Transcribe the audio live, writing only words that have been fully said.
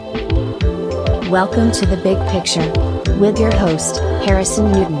Welcome to The Big Picture with your host, Harrison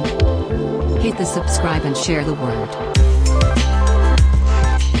Newton. Hit the subscribe and share the word.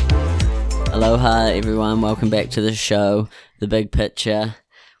 Aloha everyone, welcome back to the show, The Big Picture.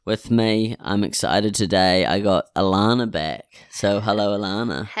 With me, I'm excited today. I got Alana back. So hello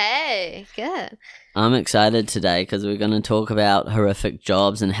Alana. Hey, good. I'm excited today because we're going to talk about horrific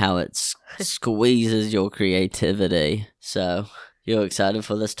jobs and how it squeezes your creativity. So, you're excited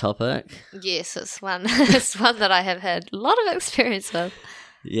for this topic? Yes, it's one that I have had a lot of experience with.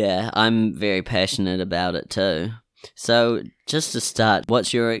 Yeah, I'm very passionate about it too. So, just to start,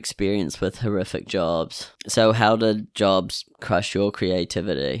 what's your experience with horrific jobs? So, how did jobs crush your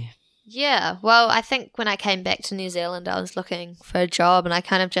creativity? Yeah, well, I think when I came back to New Zealand, I was looking for a job and I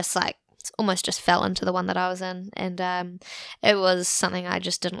kind of just almost just fell into the one that I was in, and it was something I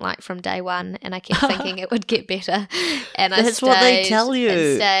just didn't like from day one, and I kept thinking it would get better, and That's what they tell you.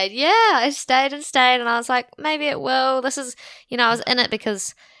 I stayed, and I was like, maybe it will. This is, I was in it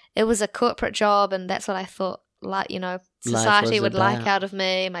because it was a corporate job, and that's what I thought, society would like out of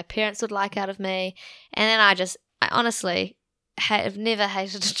me, my parents would like out of me, and then I honestly have never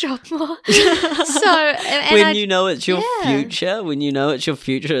hated a job more. When you know it's your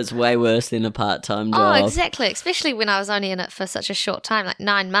future, it's way worse than a part-time job. Oh, exactly. Especially when I was only in it for such a short time, like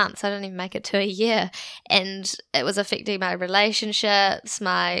 9 months. I didn't even make it to a year. And it was affecting my relationships,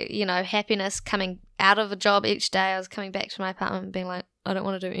 my, happiness coming out of a job each day. I was coming back to my apartment and being like, I don't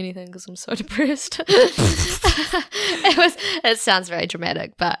want to do anything because I'm so depressed. It sounds very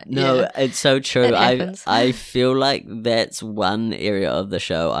dramatic, but no, it's so true. It happens. I feel like that's one area of the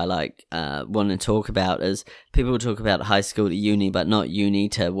show I want to talk about is people talk about high school to uni, but not uni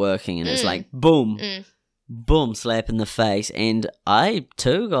to working, and it's like boom, boom, slap in the face. And I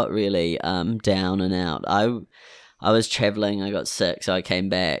too got really down and out. I was traveling, I got sick, so I came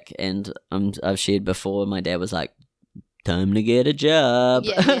back, and I've shared before. My dad was like, time to get a job.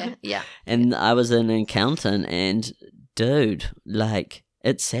 Yeah. And I was an accountant, and dude,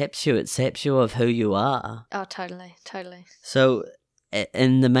 it saps you of who you are. Oh, totally. So,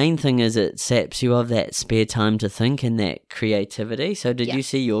 and the main thing is it saps you of that spare time to think and that creativity. So did you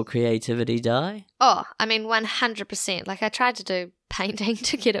see your creativity die? Oh, I mean, 100%. I tried to do painting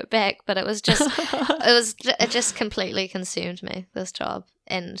to get it back, but it was just, it just completely consumed me, this job,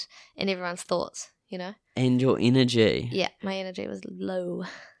 and everyone's thoughts. And your energy. Yeah, my energy was low.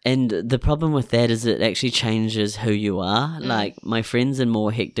 And the problem with that is it actually changes who you are. Like, my friends in more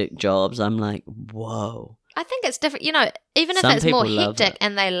hectic jobs, I'm like, whoa. I think it's different. Even if Some it's more people love hectic it.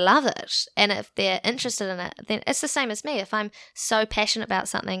 and they love it, and if they're interested in it, then it's the same as me. If I'm so passionate about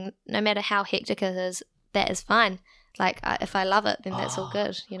something, no matter how hectic it is, that is fine. If I love it, then that's all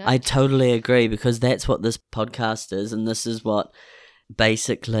good, I totally agree, because that's what this podcast is, and this is what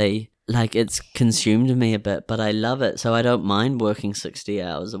basically... it's consumed me a bit, but I love it, so I don't mind working 60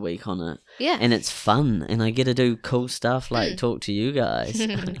 hours a week on it. Yeah. And it's fun, and I get to do cool stuff like talk to you guys.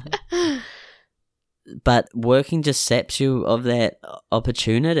 But working just saps you of that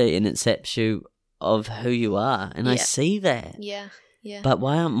opportunity, and it saps you of who you are, and I see that. Yeah. But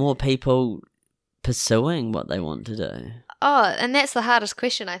why aren't more people pursuing what they want to do? Oh, and that's the hardest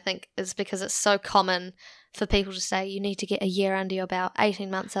question, I think, is because it's so common for people to say you need to get a year under your belt, 18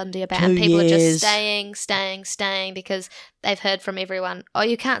 months under your belt, 2 and people are years. just staying because they've heard from everyone, oh,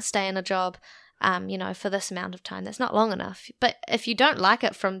 you can't stay in a job, for this amount of time. That's not long enough. But if you don't like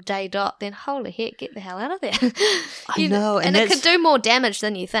it from day dot, then holy heck, get the hell out of there. I know. And it could do more damage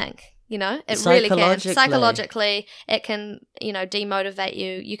than you think. It really can. Psychologically, it can, demotivate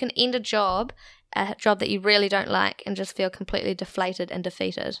you. You can end a job that you really don't like, and just feel completely deflated and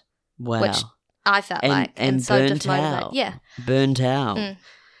defeated. Wow. Which I felt and so burnt out. Yeah. Burnt out.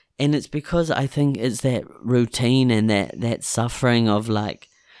 And it's because I think it's that routine and that suffering of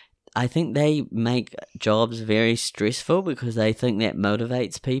I think they make jobs very stressful because they think that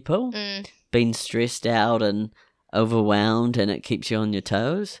motivates people. Being stressed out and overwhelmed, and it keeps you on your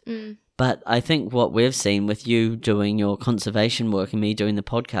toes. But I think what we've seen with you doing your conservation work and me doing the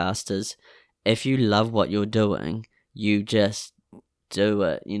podcast is if you love what you're doing, you just do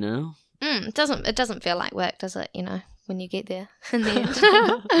it, It doesn't feel like work, does it, when you get there in the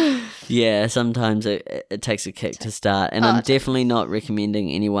end? Yeah, sometimes it takes a kick to start. And I'm definitely not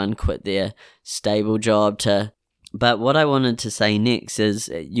recommending anyone quit their stable job to... But what I wanted to say next is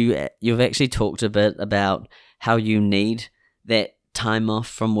you've actually talked a bit about how you need that time off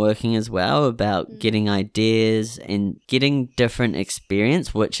from working as well, about getting ideas and getting different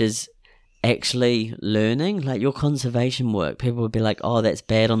experience, which is actually learning. Your conservation work, people would be like, oh, that's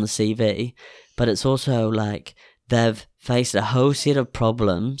bad on the CV, but it's also they've faced a whole set of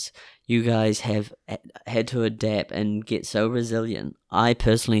problems. You guys have had to adapt and get so resilient. I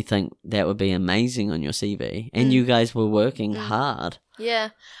personally think that would be amazing on your CV. And you guys were working hard. Yeah.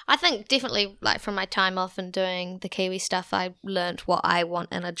 I think definitely, like, from my time off and doing the Kiwi stuff, I learnt what I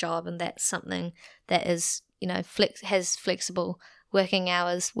want in a job, and that's something that is, you know, has flexible working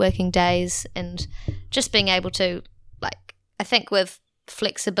hours, working days, and just being able to, like, I think with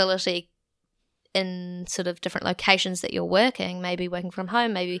flexibility in sort of different locations that you're working, maybe working from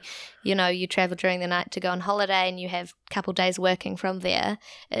home, maybe, you know, you travel during the night to go on holiday and you have a couple days working from there,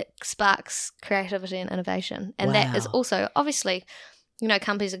 it sparks creativity and innovation. And that is also, obviously, you know,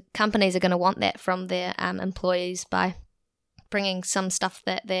 companies are going to want that from their employees by bringing some stuff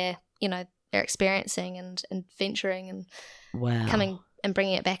that they're experiencing and venturing and coming and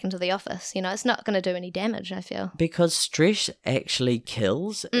bringing it back into the office. You know, it's not going to do any damage, I feel. Because stress actually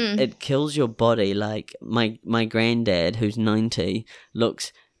kills. It kills your body. Like my granddad, who's 90,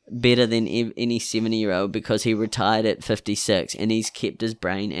 looks better than any 70-year-old because he retired at 56 and he's kept his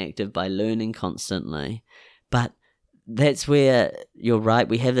brain active by learning constantly. But that's where you're right.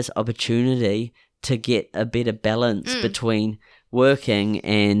 We have this opportunity to get a better balance between working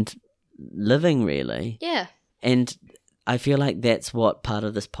and living, really. Yeah. And I feel like that's what part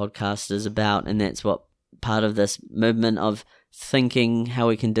of this podcast is about, and that's what part of this movement of thinking how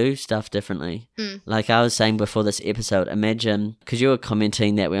we can do stuff differently. Like I was saying before this episode, imagine, because you were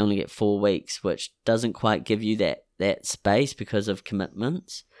commenting that we only get 4 weeks, which doesn't quite give you that space because of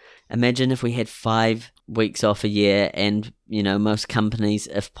commitments. Imagine if we had 5 weeks off a year, and, you know, most companies,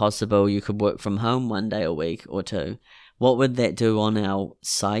 if possible, you could work from home 1 day a week or 2. What would that do on our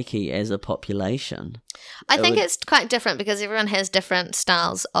psyche as a population? I think it's quite different because everyone has different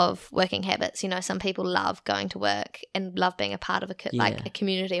styles of working habits. You know, some people love going to work and love being a part of a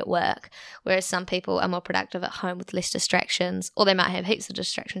community at work, whereas some people are more productive at home with less distractions, or they might have heaps of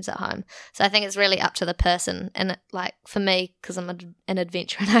distractions at home. So I think it's really up to the person. And like for me, because I'm an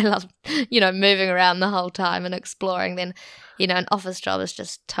adventurer and I love, you know, moving around the whole time and exploring, then, you know, an office job is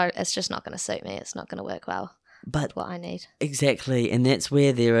it's just not going to suit me. It's not going to work well. But what I need. Exactly. And that's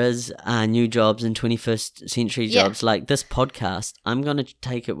where there is new jobs and 21st century jobs like this podcast. I'm going to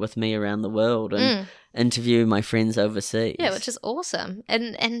take it with me around the world and interview my friends overseas. Yeah, which is awesome.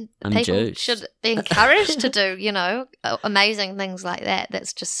 And people should be encouraged to do, you know, amazing things like that.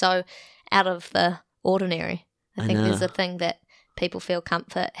 That's just so out of the ordinary. I think there's a thing that people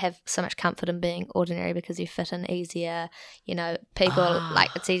have so much comfort in being ordinary because you fit in easier. You know, people like,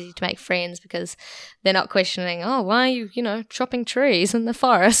 it's easy to make friends because they're not questioning, oh, why are you, you know, chopping trees in the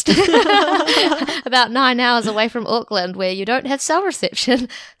forest about 9 hours away from Auckland where you don't have cell reception.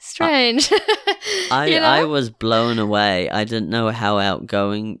 Strange. I was blown away. I didn't know how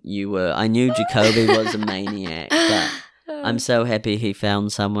outgoing you were. I knew Jacoby was a maniac, but I'm so happy he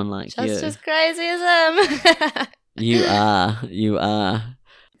found someone like you. Just as crazy as him. You are.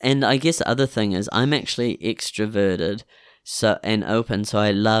 And I guess the other thing is I'm actually extroverted and open, so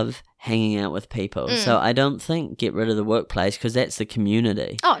I love hanging out with people. So I don't think get rid of the workplace because that's the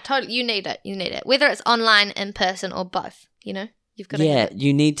community. Oh, totally. You need it. Whether it's online, in person, or both, you know? You've got to have it.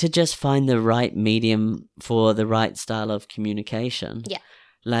 You need to just find the right medium for the right style of communication. Yeah.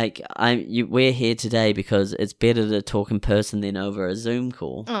 Like we're here today because it's better to talk in person than over a Zoom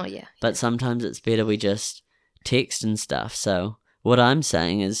call. Oh, yeah. But sometimes it's better we just text and stuff. So what I'm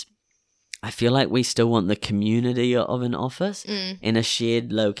saying is I feel like we still want the community of an office in a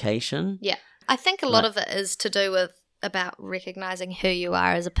shared location. Yeah. I think a lot of it is to do with about recognizing who you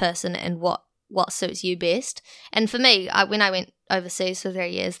are as a person and what suits you best. And for me, when I went overseas for 3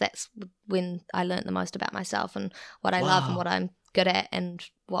 years, that's when I learned the most about myself and what I love and what I'm good at and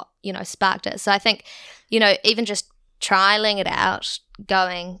what, you know, sparked it. So I think, you know, even just trialing it out,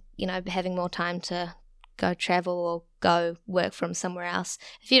 going, you know, having more time to go travel or go work from somewhere else.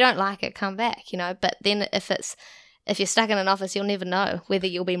 If you don't like it, come back, you know. But then if you're stuck in an office, you'll never know whether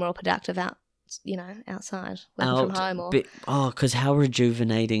you'll be more productive outside, working from home or... because how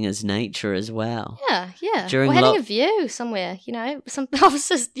rejuvenating is nature as well. Yeah. Or having a view somewhere, you know. Some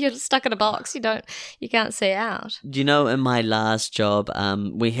offices, you're stuck in a box, you can't see out. Do you know, in my last job,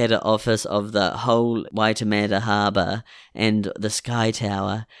 we had an office of the whole Waitemata Harbour and the Sky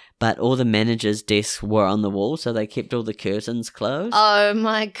Tower, but all the managers' desks were on the wall, so they kept all the curtains closed. Oh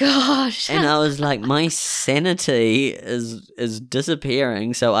my gosh. And I was like, my sanity is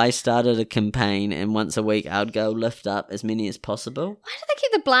disappearing, so I started a campaign, and once a week I'd go lift up as many as possible. Why did they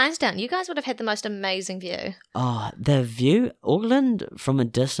keep the blinds down? You guys would have had the most amazing view. Oh, the view, Auckland from a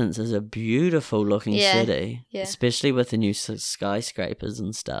distance is a beautiful looking city, especially with the new skyscrapers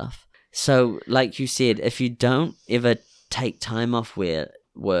and stuff. So, like you said, if you don't ever take time off work,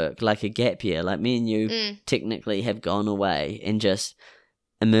 like a gap year. Like me and you technically have gone away and just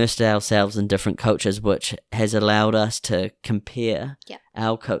immersed ourselves in different cultures, which has allowed us to compare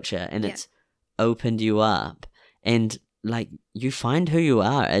our culture, and it's opened you up. And like, you find who you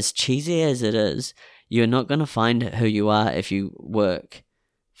are. As cheesy as it is, you're not going to find who you are if you work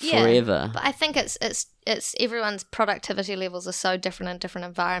forever. But I think it's everyone's productivity levels are so different in different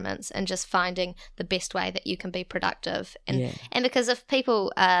environments, and just finding the best way that you can be productive. And because if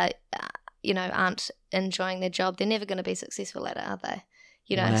people aren't enjoying their job, they're never going to be successful at it, are they?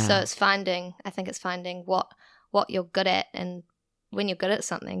 So it's finding what you're good at, and when you're good at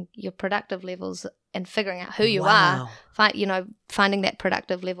something, your productive levels and figuring out who you are, finding that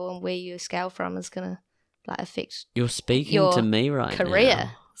productive level and where you scale from is going to affect You're speaking your to me right career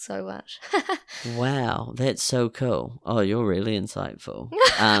now. So much. Wow, that's so cool. Oh, you're really insightful.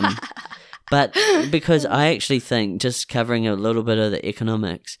 But because I actually think, just covering a little bit of the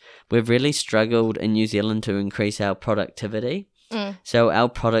economics, we've really struggled in New Zealand to increase our productivity. So our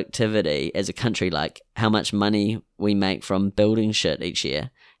productivity as a country, like how much money we make from building shit each year,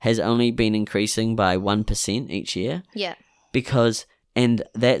 has only been increasing by 1% each year. Yeah. And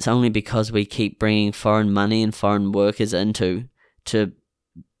that's only because we keep bringing foreign money and foreign workers in to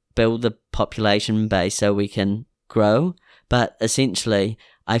build the population base so we can grow. But essentially,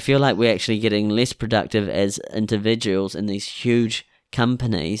 I feel like we're actually getting less productive as individuals in these huge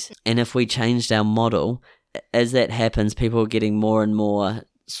companies. And if we changed our model, as that happens, people are getting more and more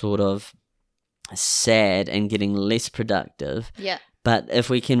sort of sad and getting less productive. Yeah. But if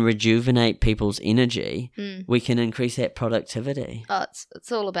we can rejuvenate people's energy, we can increase that productivity. Oh,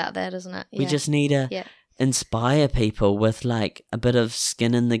 it's all about that, isn't it? Yeah. We just need to inspire people with like a bit of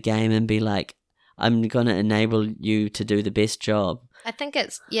skin in the game and be like, I'm going to enable you to do the best job. I think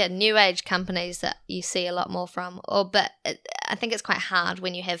it's, new age companies that you see a lot more from. I think it's quite hard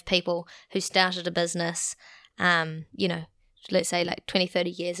when you have people who started a business, let's say like 20, 30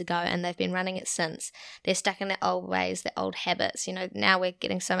 years ago, and they've been running it since. They're stuck in their old ways, their old habits. Now we're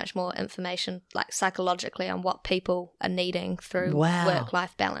getting so much more information, like psychologically, on what people are needing through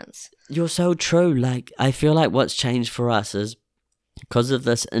work-life balance. You're so true. Like, I feel like what's changed for us is, because of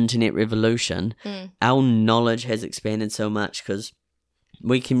this internet revolution, our knowledge has expanded so much because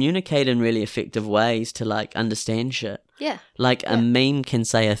we communicate in really effective ways to like understand shit. Yeah. Like a meme can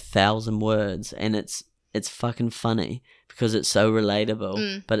say 1,000 words and it's fucking funny because it's so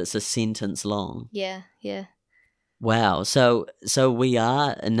relatable, but it's a sentence long. Yeah. Wow. So we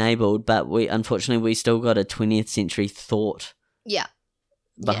are enabled, but unfortunately we still got a 20th century thought. Yeah.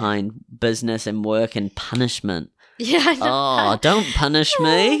 Behind business and work and punishment. Yeah, I know. Oh, don't punish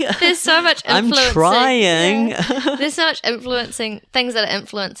me. There's so much influencing. I'm trying. Yeah. There's so much influencing, things that are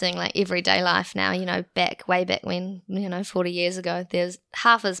influencing like everyday life now, way back when, 40 years ago, there's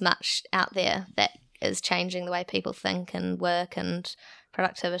half as much out there that is changing the way people think and work and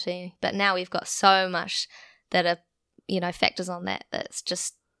productivity. But now we've got so much that are, factors on that that's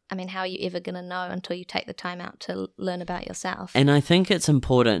just, how are you ever going to know until you take the time out to learn about yourself? And I think it's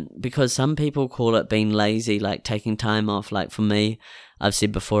important because some people call it being lazy, like taking time off. Like for me, I've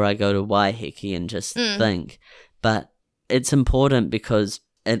said before, I go to Waiheke and just think. But it's important because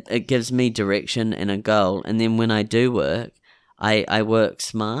it gives me direction and a goal. And then when I do work, I work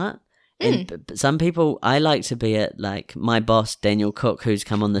smart. And some people, I like to be at, like my boss, Daniel Cook, who's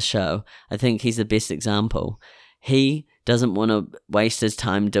come on the show. I think he's the best example. He doesn't want to waste his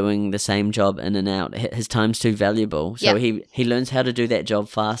time doing the same job in and out. His time's too valuable. So he learns how to do that job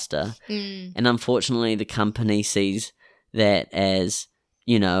faster. And unfortunately, the company sees that as,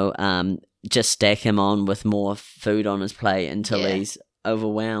 just stack him on with more food on his plate until he's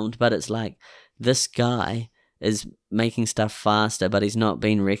overwhelmed. But it's like, this guy is making stuff faster, but he's not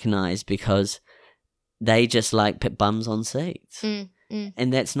being recognized because they just like put bums on seats.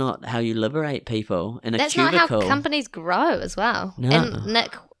 And that's not how you liberate people in a cubicle. That's not how companies grow as well. No. And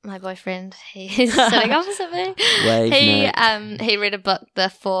Nick, my boyfriend, he's sitting opposite me. He read a book,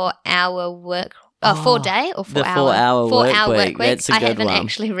 The 4-Hour Work. 4 Day or 4 Hour? 4 Hour Work Week. That's a good one. I haven't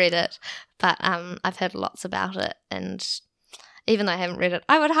actually read it, but I've heard lots about it, and even though I haven't read it,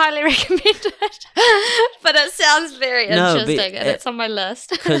 I would highly recommend it. But it sounds very interesting, and it's on my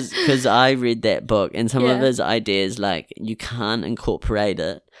list. Because I read that book, and some of his ideas, like, you can't incorporate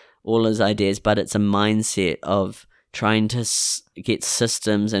all his ideas, but it's a mindset of trying to get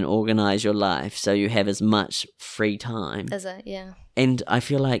systems and organize your life so you have as much free time. Is it? Yeah. And I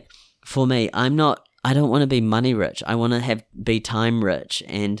feel like, for me, I don't want to be money rich. I want to be time rich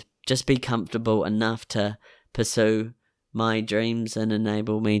and just be comfortable enough to pursue my dreams and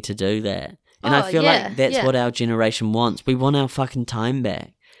enable me to do that. And I feel like that's what our generation wants. We want our fucking time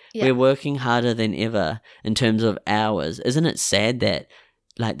back. Yeah. We're working harder than ever in terms of hours. Isn't it sad that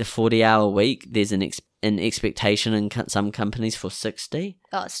like the 40-hour week, there's an expectation in some companies for 60?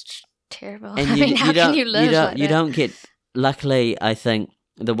 Oh, it's terrible. And how can you live like that? You don't get, luckily, I think,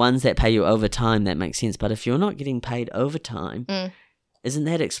 the ones that pay you overtime, that makes sense. But if you're not getting paid overtime, isn't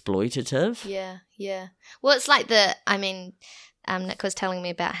that exploitative? Yeah. Well, it's like Nick was telling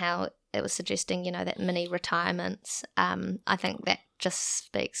me about how it was suggesting, that mini retirements. I think that just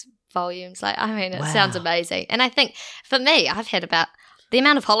speaks volumes. It sounds amazing. And I think for me, I've had about the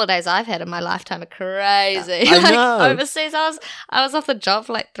amount of holidays I've had in my lifetime are crazy. I know. Overseas, I was off the job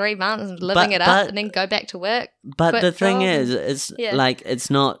for 3 months and living it up, and then go back to work. But the thing is, it's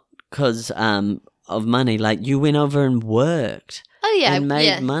not because of money. Like, you went over and worked. Oh yeah, and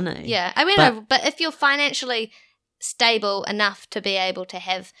made money. Yeah, but if you're financially stable enough to be able to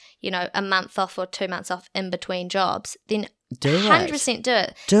have, a month off or 2 months off in between jobs, then 100% do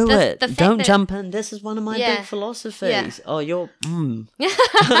it. Do it. Don't jump in. This is one of my big philosophies. Yeah. Oh, you're...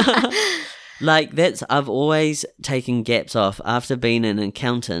 I've always taken gaps off after being an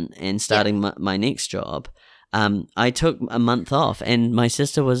accountant and starting my next job. I took a month off, and my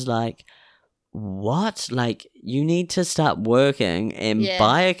sister was like, what? Like, you need to start working and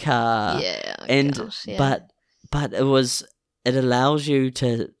buy a car. Yeah. But it allows you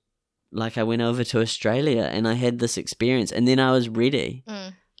to, I went over to Australia and I had this experience, and then I was ready.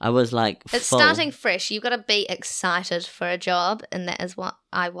 I was it's full. Starting fresh. You've got to be excited for a job, and that is what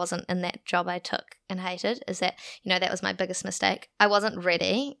I wasn't in that job I took and hated, is that, that was my biggest mistake. I wasn't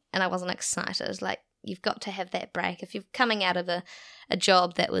ready and I wasn't excited. You've got to have that break. If you're coming out of a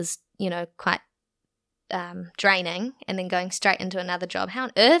job that was, quite draining, and then going straight into another job, how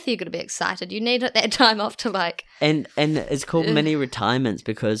on earth are you going to be excited? You need that time off to And it's called mini retirements,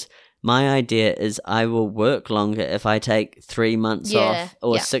 because my idea is I will work longer if I take 3 months off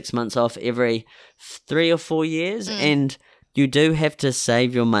or 6 months off every 3 or 4 years. And you do have to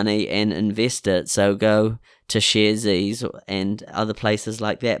save your money and invest it. So go to Sharesies and other places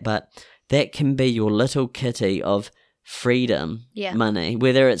like that. But that can be your little kitty of freedom money.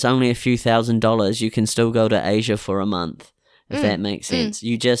 Whether it's only a few $1,000s, you can still go to Asia for a month, if that makes sense.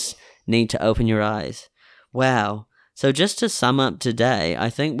 You just need to open your eyes. Wow. So just to sum up today, I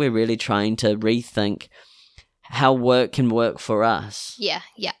think we're really trying to rethink how work can work for us. Yeah.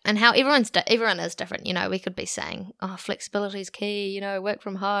 And how everyone is different. We could be saying, flexibility is key, work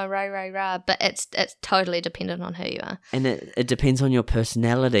from home, rah. But it's totally dependent on who you are. And it depends on your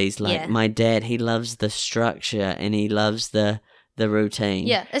personalities. My dad, he loves the structure and he loves the routine.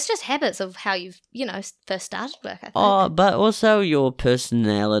 Yeah, it's just habits of how you've, first started work, I think. Oh, but also your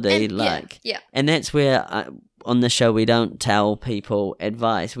personality. And that's where on the show we don't tell people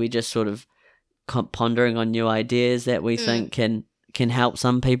advice. We just sort of pondering on new ideas that we think can help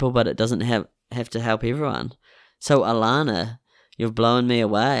some people, but it doesn't have to help everyone. So Alana, you've blown me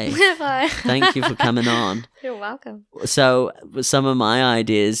away. Bye. Thank you for coming on. You're welcome. So some of my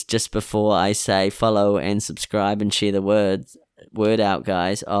ideas, just before I say follow and subscribe and share the word out,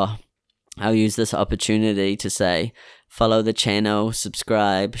 guys. I'll use this opportunity to say follow the channel,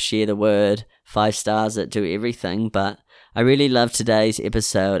 subscribe, share the word, 5 stars that do everything. But I really love today's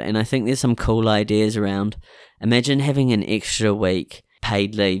episode, and I think there's some cool ideas around. Imagine having an extra week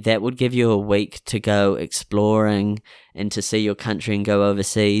paid leave. That would give you a week to go exploring and to see your country and go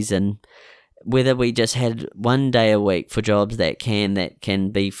overseas. And whether we just had 1 day a week for jobs that can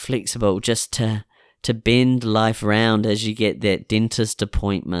be flexible, just to bend life around as you get that dentist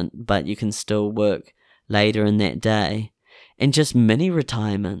appointment, but you can still work later in that day. And just mini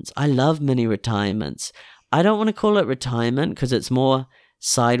retirements. I love mini retirements. I don't want to call it retirement because it's more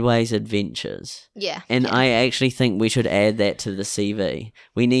sideways adventures. Yeah. And I actually think we should add that to the CV.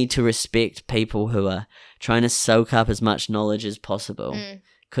 We need to respect people who are trying to soak up as much knowledge as possible.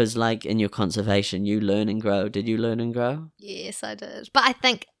 Because in your conservation, you learn and grow. Did you learn and grow? Yes, I did. But I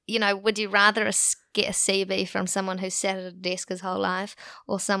think, would you rather get a CV from someone who's sat at a desk his whole life,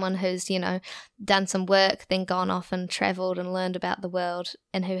 or someone who's, done some work, then gone off and travelled and learned about the world,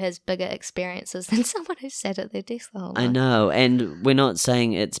 and who has bigger experiences than someone who's sat at their desk the whole life? I know, and we're not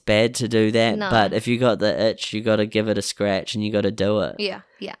saying it's bad to do that, but if you got the itch, you got to give it a scratch and you got to do it. Yeah.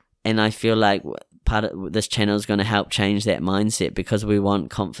 And I feel like part of this channel is going to help change that mindset, because we want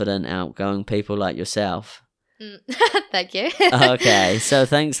confident, outgoing people like yourself. Thank you. Okay, so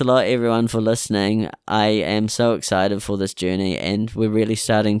thanks a lot everyone for listening. I am so excited for this journey, and we're really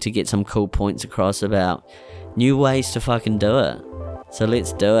starting to get some cool points across about new ways to fucking do it. So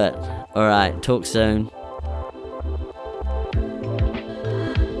let's do it. Alright, talk soon.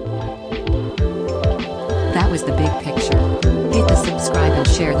 subscribe and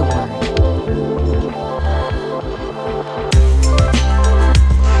share the word.